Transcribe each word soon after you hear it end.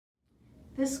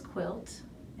This quilt,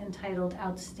 entitled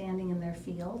Outstanding in Their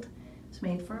Field, was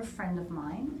made for a friend of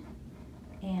mine,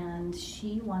 and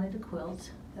she wanted a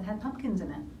quilt that had pumpkins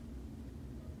in it.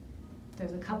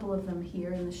 There's a couple of them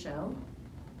here in the show.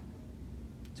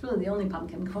 It's really the only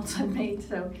pumpkin quilts I've made,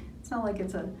 so it's not like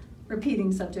it's a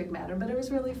repeating subject matter, but it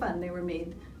was really fun. They were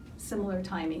made similar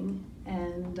timing,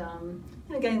 and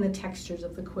getting the textures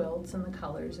of the quilts and the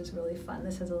colors is really fun.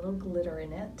 This has a little glitter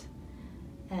in it,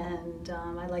 and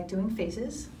I like doing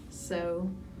faces, so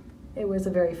it was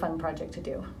a very fun project to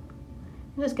do.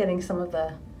 I'm just getting some of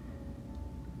the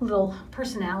little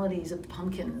personalities of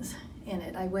pumpkins in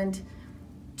it. I went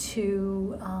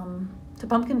to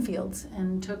pumpkin fields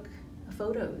and took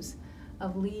photos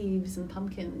of leaves and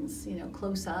pumpkins,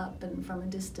 close up and from a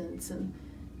distance, and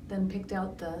then picked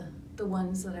out the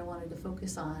ones that I wanted to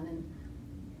focus on and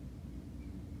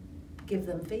give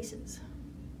them faces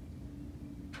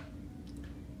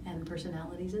and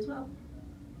personalities as well.